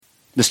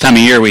This time of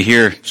year we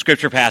hear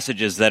scripture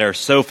passages that are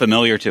so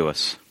familiar to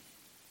us.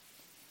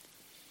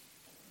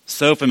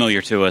 So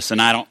familiar to us,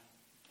 and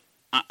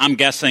I'm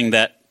guessing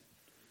that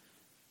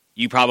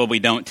you probably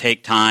don't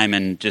take time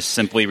and just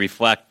simply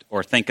reflect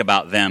or think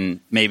about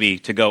them, maybe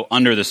to go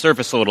under the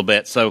surface a little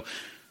bit. So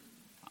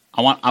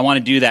I want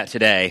to do that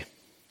today.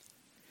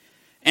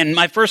 And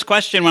my first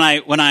question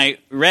when I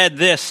read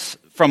this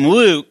from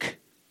Luke,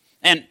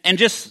 and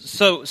just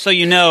so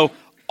you know,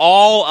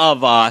 all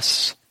of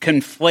us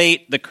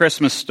conflate the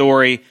Christmas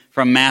story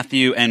from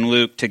Matthew and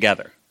Luke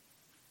together.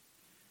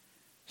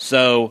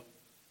 So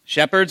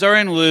shepherds are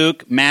in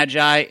Luke,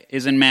 Magi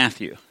is in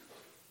Matthew.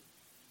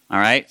 All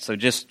right, so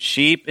just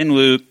sheep in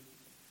Luke,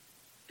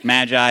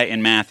 Magi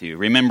in Matthew.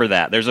 Remember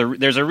that. There's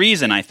a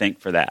reason, I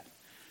think, for that.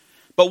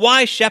 But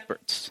why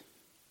shepherds?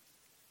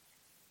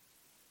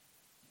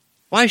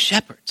 Why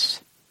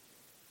shepherds?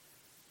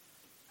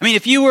 I mean,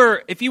 if you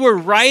were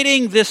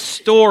writing this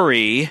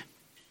story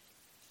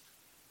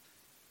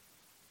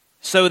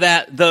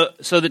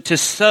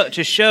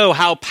to show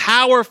how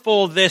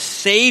powerful this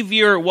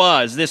Savior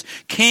was, this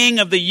King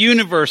of the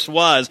universe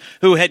was,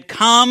 who had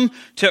come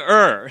to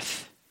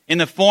earth in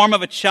the form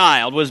of a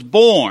child, was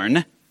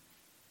born,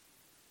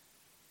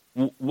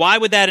 why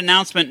would that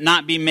announcement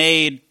not be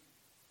made,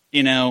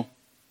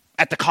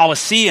 at the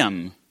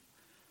Colosseum,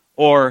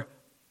 or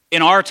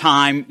in our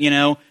time,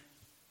 in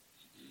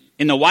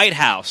the White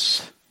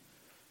House,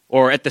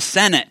 or at the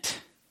Senate,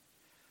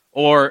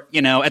 or,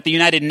 at the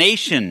United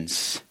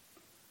Nations?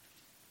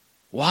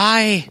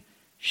 Why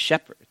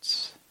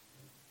shepherds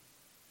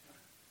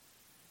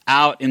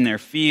out in their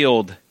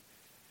field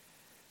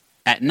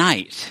at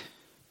night?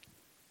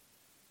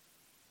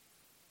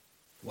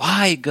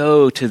 Why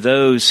go to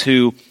those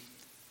who,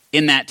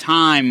 in that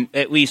time,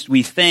 at least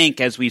we think,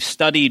 as we've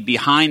studied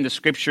behind the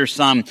Scripture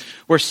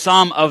were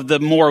some of the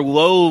more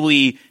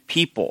lowly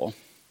people?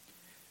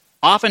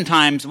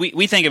 Oftentimes,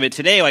 we think of it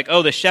today like,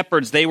 the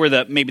shepherds, they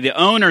were maybe the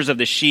owners of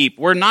the sheep.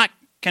 We're not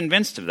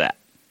convinced of that.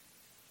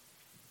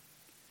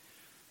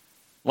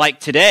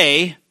 Like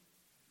today,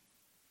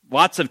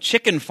 lots of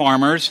chicken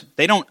farmers,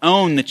 they don't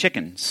own the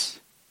chickens.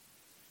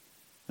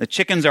 The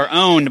chickens are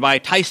owned by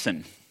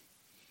Tyson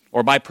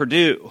or by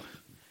Purdue.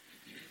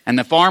 And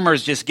the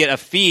farmers just get a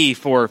fee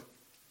for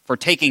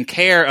taking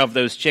care of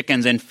those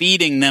chickens and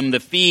feeding them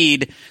the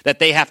feed that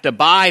they have to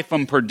buy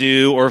from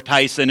Purdue or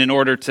Tyson in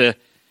order to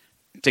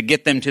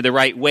get them to the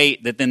right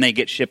weight that then they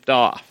get shipped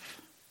off.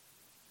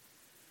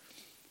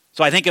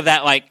 So I think of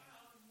that like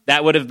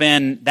that would have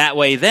been that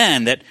way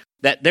then, that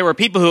there were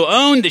people who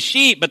owned the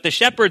sheep, but the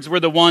shepherds were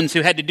the ones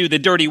who had to do the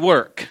dirty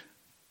work,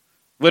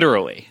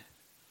 literally.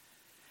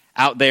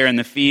 Out there in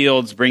the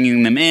fields,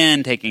 bringing them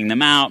in, taking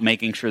them out,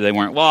 making sure they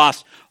weren't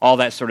lost, all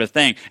that sort of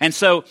thing. And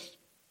so,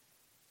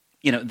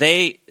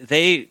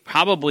 they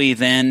probably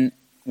then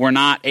were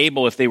not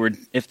able, if they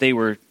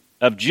were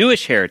of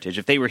Jewish heritage,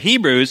 if they were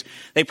Hebrews,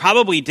 they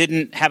probably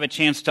didn't have a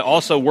chance to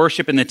also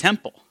worship in the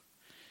temple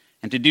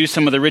and to do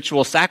some of the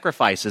ritual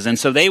sacrifices. And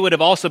so they would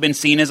have also been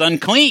seen as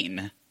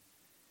unclean.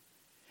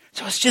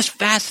 So it's just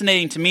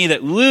fascinating to me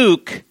that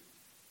Luke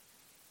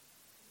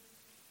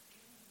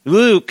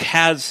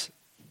has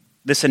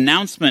this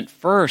announcement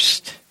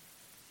first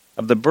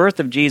of the birth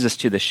of Jesus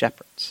to the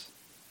shepherds.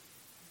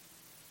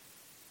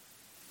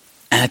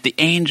 And that the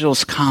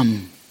angels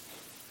come.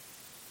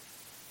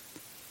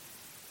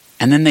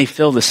 And then they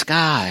fill the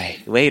sky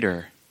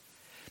later.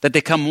 That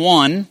they come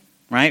one,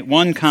 right?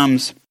 One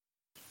comes,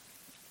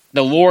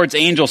 the Lord's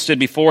angel stood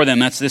before them.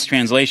 That's this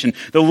translation.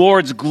 The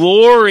Lord's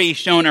glory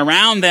shone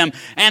around them,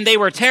 and they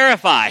were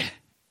terrified.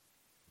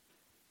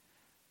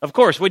 Of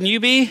course, wouldn't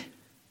you be?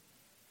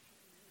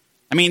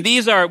 I mean,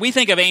 we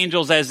think of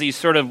angels as these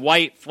sort of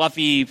white,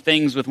 fluffy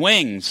things with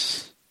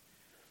wings.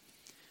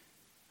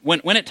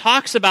 When it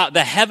talks about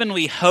the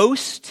heavenly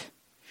host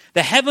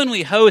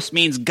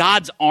means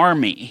God's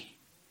army.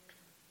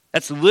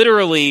 That's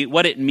literally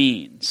what it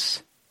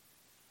means.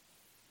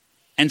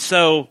 And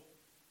so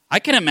I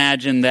can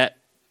imagine that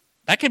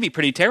could be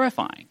pretty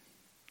terrifying.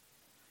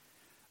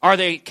 Are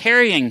they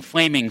carrying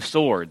flaming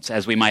swords,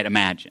 as we might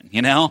imagine,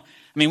 I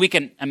mean, we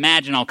can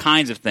imagine all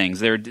kinds of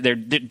things. They're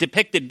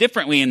depicted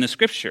differently in the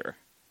Scripture.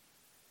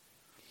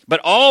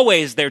 But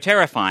always they're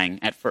terrifying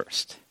at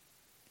first.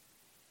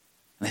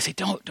 And they say,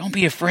 don't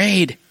be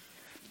afraid.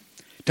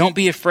 Don't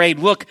be afraid.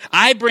 Look,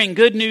 I bring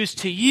good news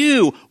to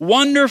you.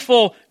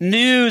 Wonderful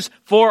news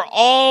for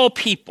all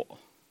people.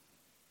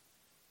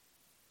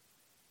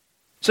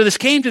 So this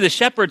came to the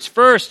shepherds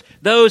first,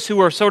 those who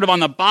were sort of on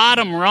the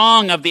bottom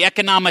rung of the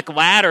economic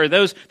ladder,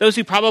 those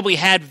who probably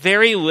had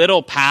very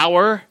little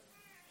power.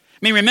 I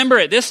mean, remember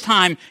at this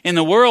time in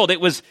the world,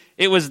 it was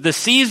the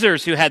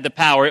Caesars who had the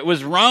power. It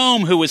was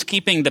Rome who was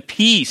keeping the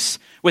peace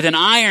with an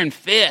iron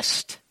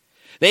fist.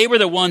 They were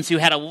the ones who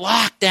had a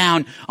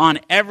lockdown on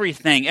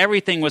everything.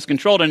 Everything was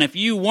controlled. And if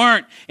you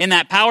weren't in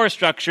that power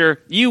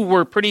structure, you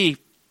were pretty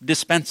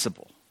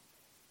dispensable.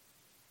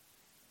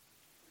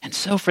 And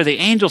so for the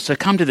angels to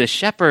come to the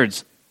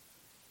shepherds,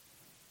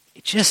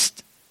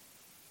 it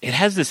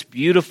has this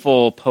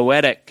beautiful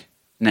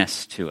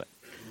poeticness to it.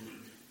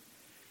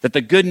 that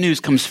the good news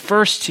comes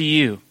first to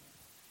you.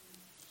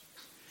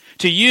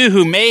 To you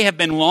who may have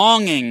been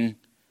longing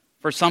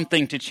for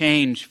something to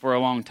change for a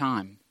long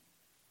time.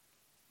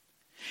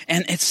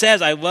 And it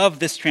says, I love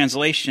this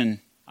translation,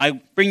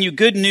 I bring you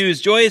good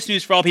news, joyous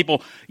news for all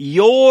people.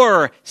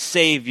 Your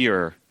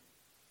Savior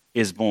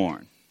is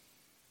born.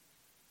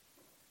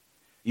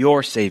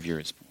 Your Savior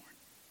is born.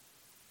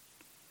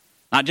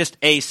 Not just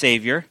a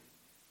Savior,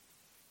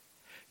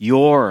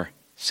 your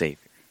Savior.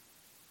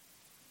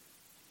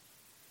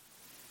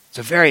 It's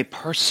a very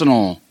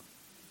personal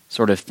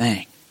sort of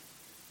thing.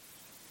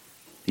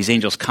 These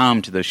angels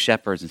come to those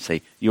shepherds and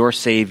say, your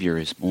Savior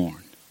is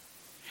born.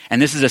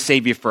 And this is a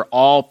Savior for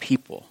all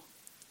people.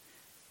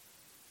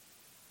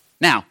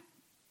 Now,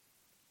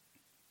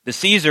 the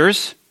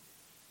Caesars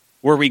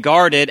were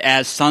regarded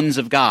as sons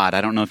of God.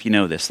 I don't know if you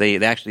know this. They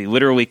actually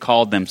literally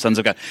called them sons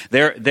of God.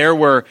 There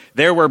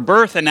were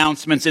birth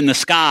announcements in the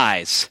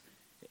skies,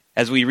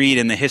 as we read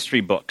in the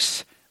history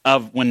books,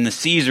 of when the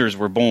Caesars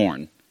were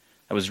born.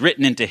 It was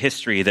written into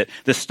history that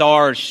the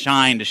stars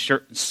shined a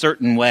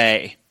certain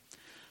way.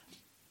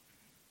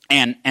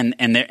 And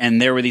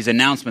there were these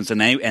announcements,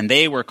 and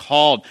they were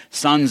called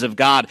sons of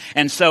God.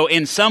 And so,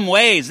 in some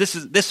ways,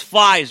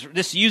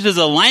 this uses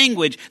a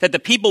language that the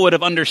people would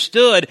have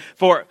understood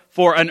for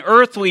an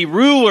earthly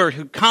ruler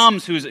who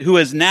comes, who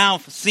is now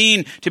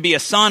seen to be a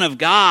son of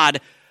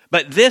God.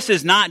 But this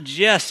is not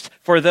just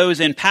for those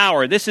in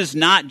power. This is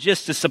not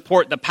just to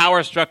support the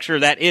power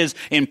structure that is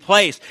in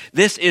place.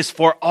 This is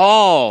for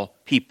all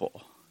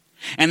people.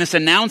 And this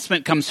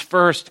announcement comes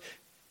first,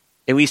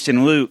 at least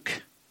in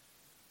Luke,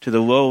 to the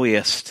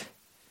lowliest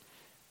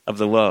of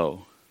the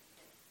low.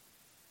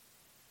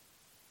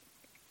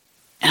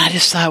 And I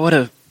just thought,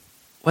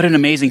 what an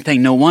amazing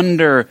thing. No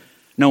wonder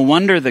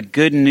the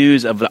good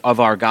news of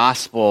our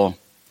gospel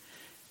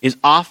is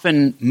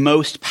often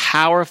most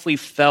powerfully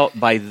felt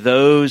by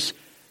those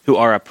who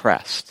are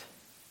oppressed,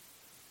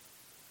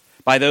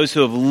 by those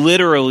who have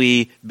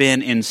literally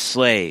been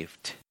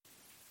enslaved,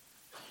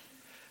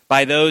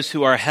 by those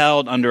who are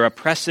held under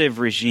oppressive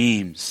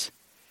regimes,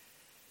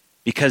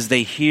 because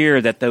they hear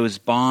that those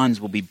bonds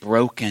will be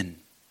broken,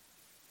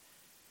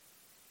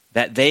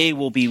 that they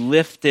will be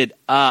lifted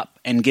up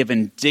and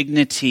given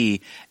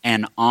dignity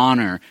and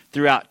honor.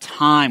 Throughout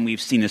time, we've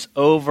seen this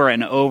over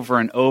and over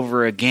and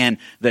over again.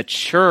 The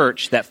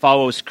church that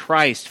follows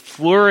Christ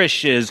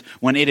flourishes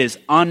when it is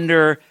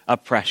under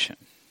oppression.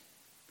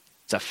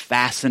 It's a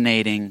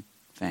fascinating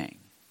thing.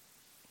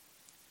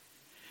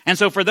 And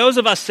so for those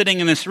of us sitting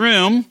in this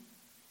room,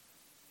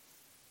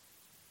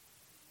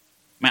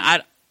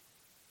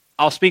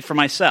 I'll speak for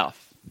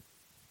myself.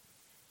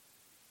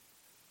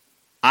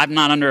 I'm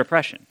not under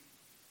oppression.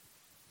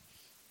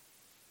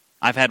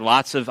 I've had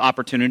lots of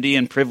opportunity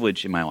and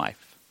privilege in my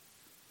life.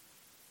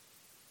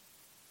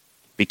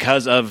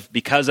 Because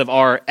of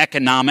our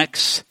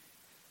economics,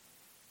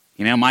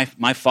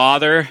 my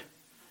father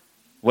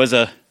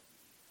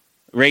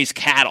raised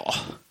cattle.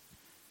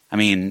 I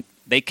mean,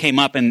 they came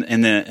up in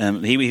the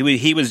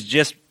he was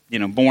just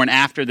born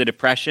after the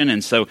Depression,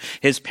 and so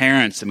his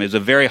parents, it was a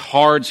very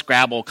hard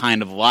scrabble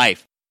kind of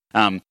life.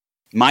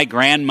 My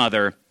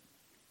grandmother,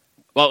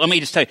 well, let me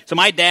just tell you. So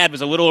my dad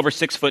was a little over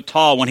 6 foot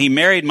tall. When he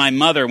married my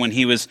mother, when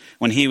he was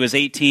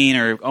 18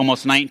 or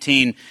almost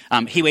 19,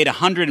 he weighed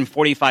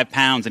 145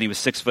 pounds and he was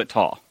 6 foot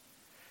tall.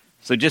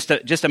 So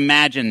just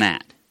imagine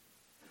that.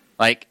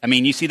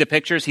 You see the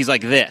pictures? He's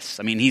like this.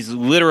 He's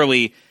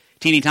literally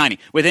teeny tiny.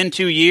 Within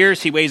 2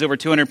 years, he weighs over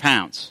 200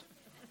 pounds.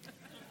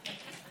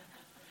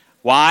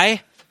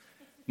 Why?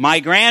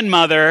 My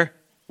grandmother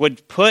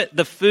would put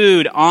the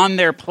food on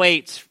their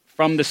plates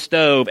from the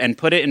stove and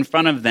put it in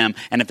front of them,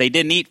 and if they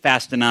didn't eat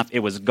fast enough,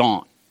 it was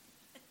gone.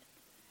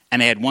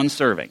 And they had one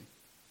serving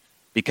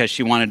because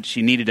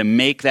she needed to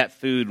make that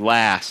food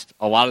last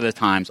a lot of the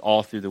times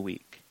all through the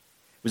week.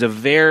 It was a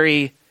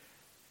very,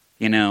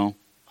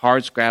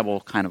 hard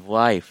scrabble kind of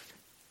life.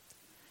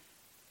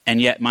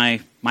 And yet my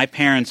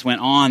parents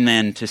went on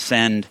then to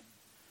send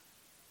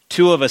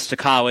 2 of us to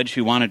college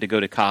who wanted to go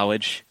to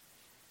college,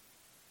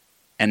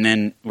 and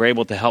then were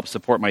able to help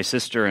support my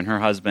sister and her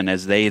husband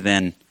as they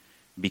then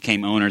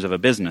became owners of a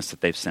business that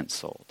they've since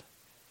sold.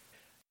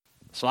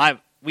 So I've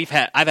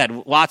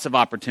had lots of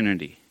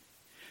opportunity.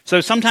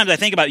 So sometimes I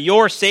think about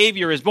your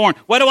Savior is born.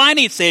 What do I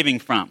need saving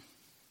from?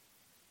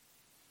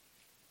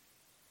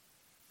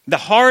 The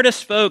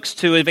hardest folks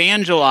to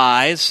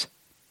evangelize,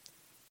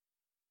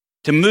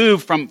 to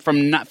move from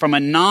a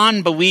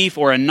non-belief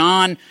or a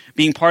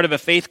non-being part of a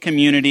faith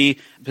community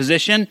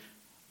position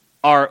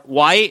are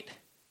white,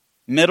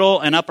 middle,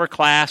 and upper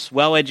class,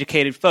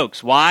 well-educated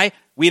folks. Why?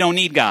 We don't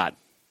need God.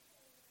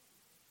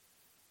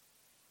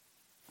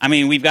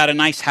 We've got a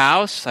nice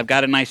house, I've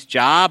got a nice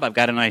job, I've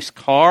got a nice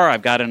car,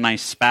 I've got a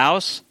nice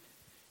spouse.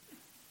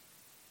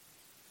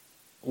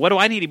 What do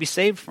I need to be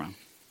saved from?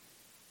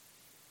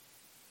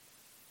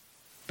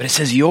 But it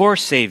says your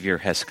Savior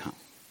has come.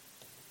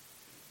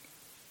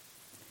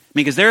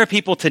 Because there are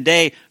people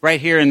today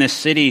right here in this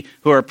city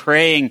who are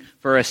praying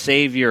for a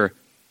Savior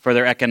for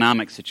their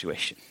economic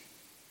situation.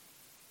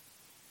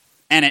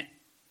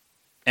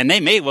 And And they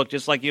may look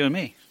just like you and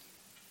me.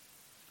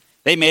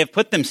 They may have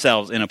put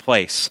themselves in a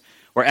place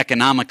where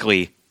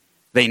economically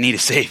they need a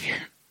Savior.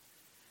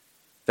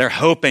 They're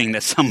hoping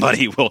that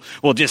somebody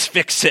will just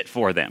fix it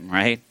for them,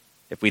 right?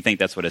 If we think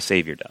that's what a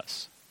Savior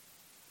does.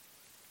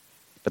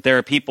 But there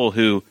are people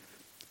who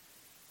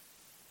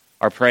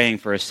are praying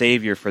for a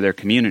Savior for their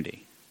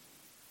community.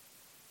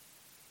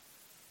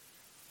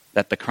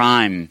 That the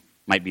crime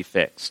might be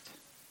fixed.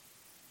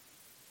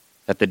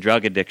 That the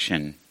drug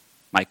addiction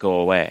might go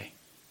away.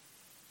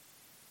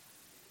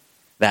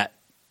 That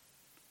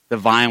the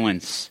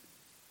violence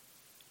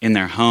in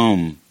their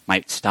home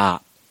might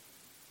stop.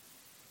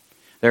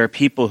 There are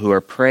people who are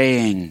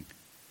praying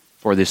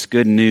for this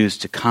good news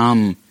to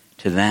come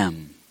to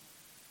them.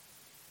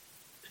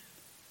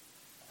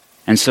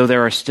 And so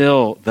there are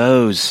still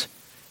those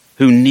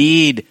who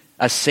need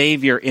a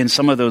Savior in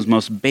some of those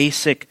most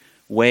basic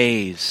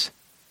ways.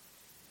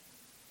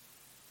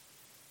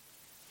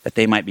 That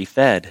they might be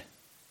fed,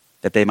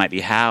 that they might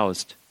be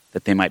housed,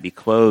 that they might be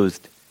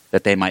clothed,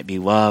 that they might be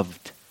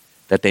loved,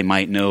 that they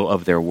might know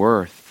of their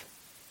worth,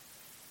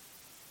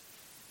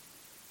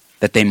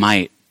 that they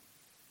might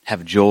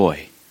have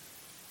joy.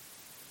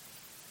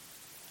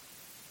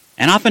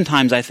 And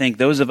oftentimes I think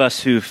those of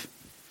us who've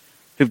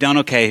done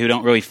okay, who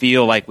don't really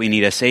feel like we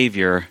need a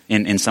Savior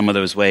in some of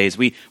those ways,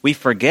 we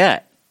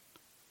forget.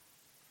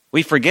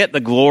 We forget the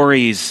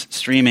glories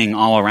streaming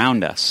all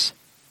around us.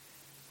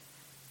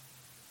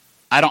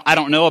 I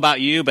don't know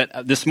about you,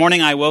 but this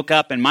morning I woke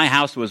up and my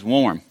house was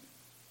warm.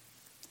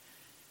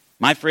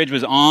 My fridge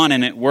was on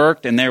and it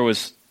worked, and there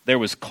was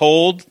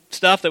cold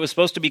stuff that was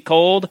supposed to be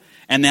cold,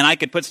 and then I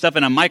could put stuff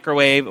in a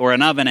microwave or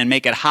an oven and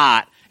make it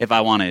hot if I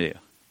wanted to.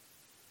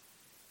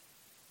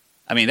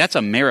 I mean, that's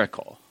a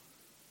miracle.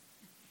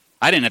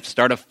 I didn't have to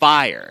start a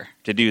fire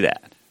to do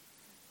that.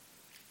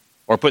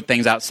 Or put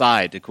things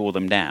outside to cool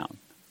them down.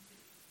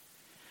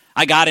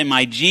 I got in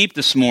my Jeep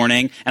this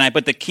morning and I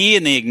put the key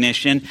in the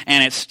ignition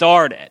and it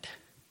started.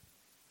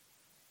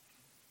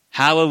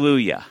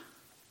 Hallelujah.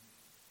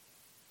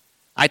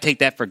 I take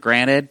that for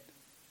granted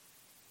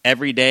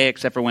every day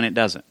except for when it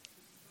doesn't.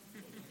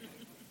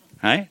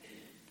 Right?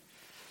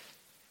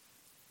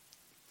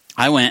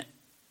 I went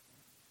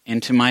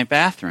into my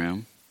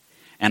bathroom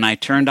and I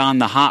turned on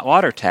the hot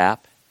water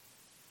tap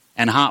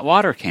and hot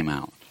water came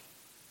out.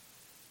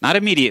 Not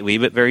immediately,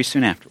 but very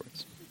soon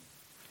afterwards.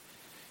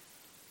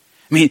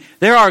 I mean,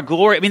 there are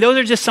glory. I mean, those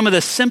are just some of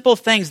the simple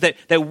things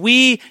that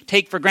we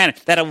take for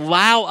granted that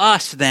allow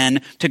us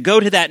then to go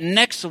to that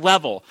next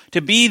level,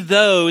 to be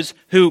those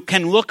who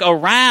can look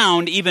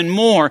around even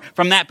more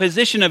from that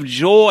position of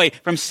joy,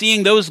 from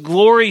seeing those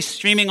glories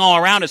streaming all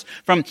around us,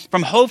 from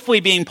hopefully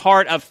being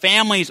part of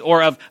families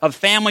or of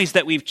families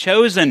that we've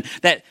chosen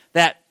that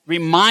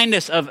remind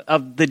us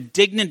of the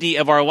dignity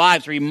of our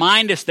lives,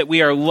 remind us that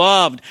we are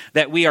loved,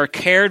 that we are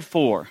cared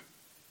for,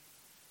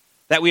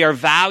 that we are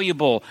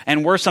valuable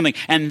and worth something.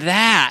 And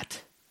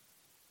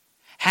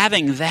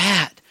having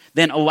that,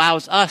 then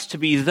allows us to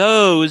be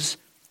those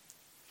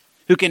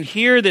who can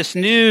hear this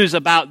news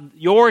about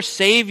your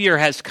Savior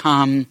has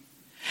come,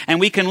 and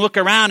we can look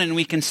around and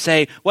we can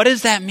say, what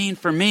does that mean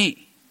for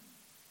me?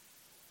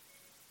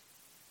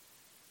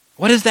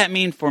 What does that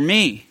mean for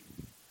me?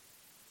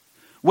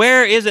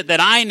 Where is it that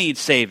I need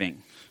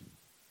saving?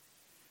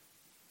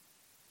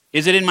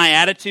 Is it in my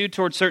attitude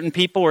towards certain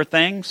people or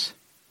things?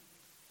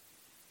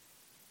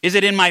 Is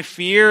it in my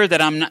fear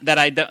that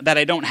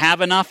I don't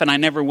have enough and I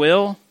never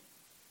will?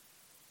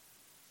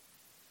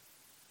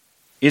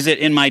 Is it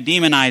in my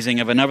demonizing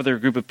of another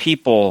group of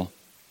people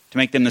to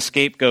make them the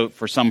scapegoat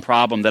for some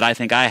problem that I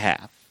think I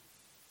have?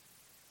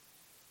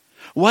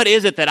 What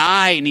is it that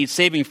I need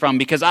saving from?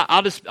 Because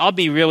I'll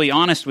be really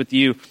honest with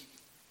you.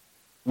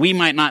 We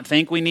might not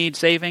think we need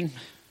saving.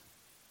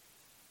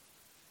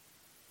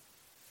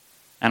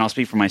 And I'll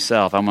speak for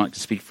myself. I'm not to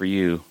speak for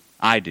you.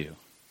 I do.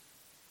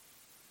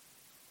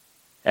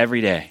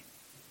 Every day.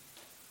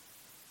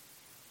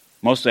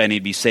 Mostly I need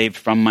to be saved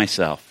from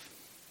myself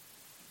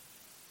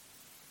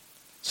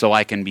so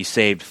I can be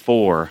saved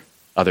for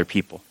other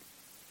people.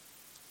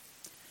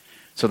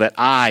 So that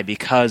I,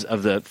 because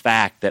of the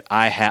fact that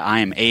I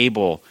am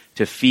able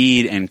to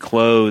feed and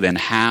clothe and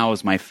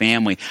house my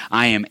family,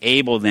 I am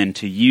able then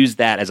to use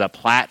that as a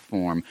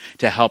platform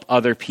to help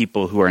other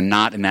people who are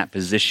not in that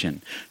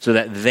position, so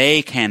that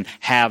they can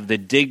have the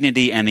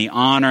dignity and the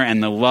honor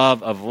and the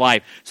love of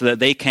life, so that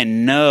they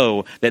can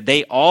know that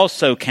they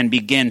also can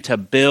begin to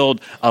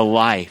build a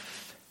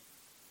life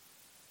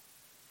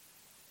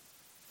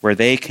where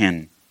they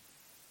can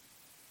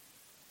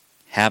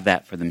have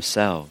that for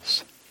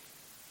themselves.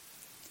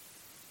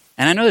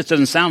 And I know this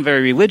doesn't sound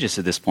very religious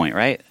at this point,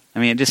 right? I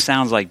mean, it just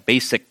sounds like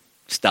basic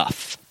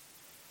stuff.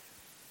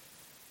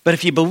 But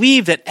if you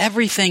believe that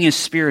everything is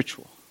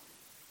spiritual,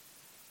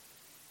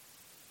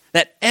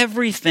 that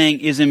everything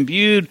is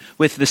imbued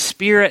with the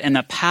Spirit and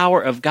the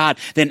power of God,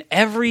 then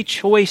every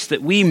choice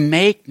that we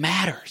make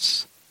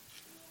matters.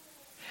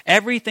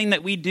 Everything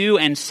that we do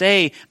and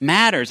say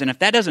matters. And if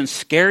that doesn't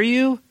scare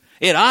you,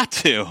 it ought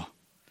to.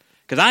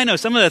 Because I know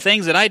some of the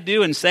things that I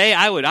do and say,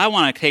 I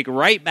want to take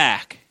right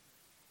back.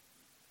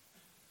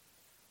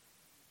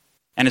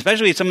 And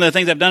especially some of the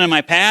things I've done in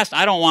my past,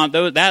 I don't want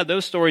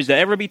those stories to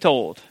ever be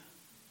told.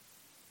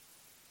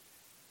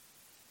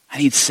 I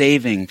need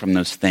saving from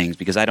those things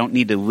because I don't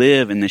need to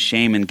live in the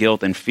shame and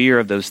guilt and fear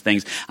of those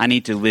things. I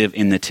need to live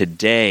in the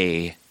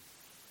today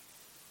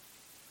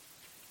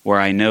where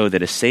I know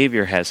that a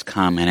Savior has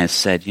come and has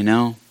said, you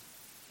know,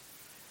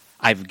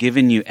 I've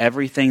given you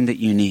everything that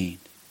you need.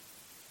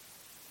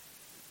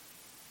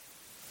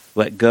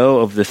 Let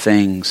go of the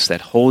things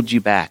that hold you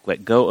back.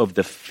 Let go of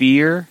the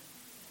fear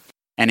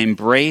and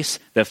embrace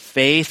the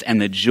faith and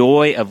the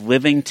joy of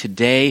living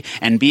today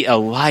and be a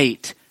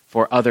light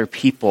for other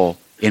people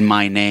in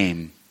my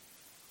name.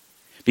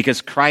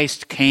 Because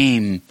Christ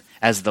came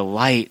as the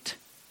light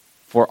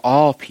for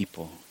all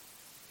people.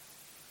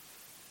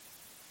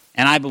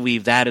 And I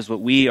believe that is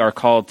what we are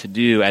called to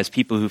do as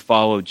people who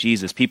follow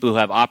Jesus, people who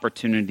have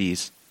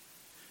opportunities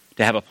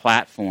to have a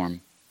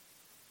platform,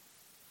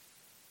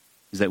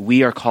 is that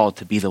we are called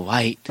to be the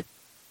light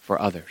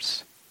for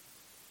others.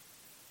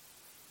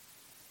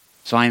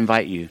 So I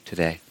invite you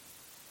today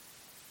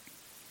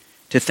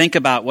to think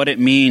about what it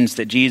means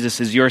that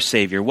Jesus is your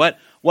Savior. What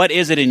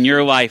is it in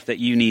your life that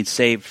you need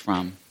saved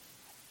from?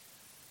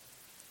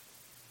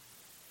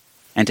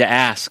 And to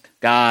ask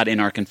God in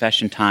our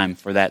confession time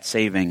for that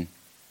saving.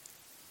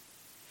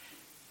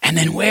 And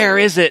then where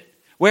is it?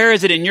 Where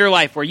is it in your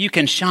life where you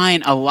can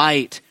shine a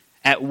light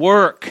at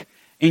work,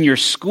 in your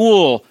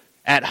school,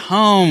 at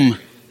home,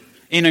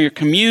 in your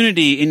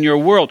community, in your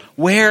world?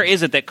 Where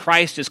is it that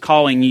Christ is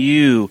calling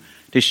you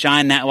to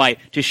shine that light,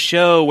 to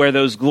show where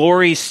those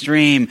glories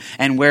stream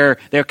and where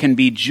there can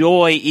be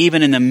joy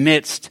even in the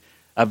midst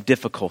of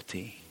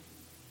difficulty?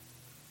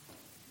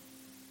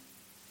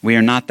 We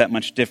are not that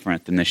much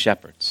different than the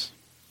shepherds.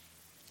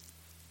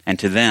 And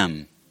to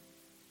them,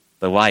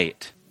 the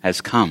light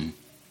has come.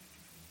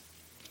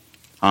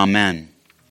 Amen.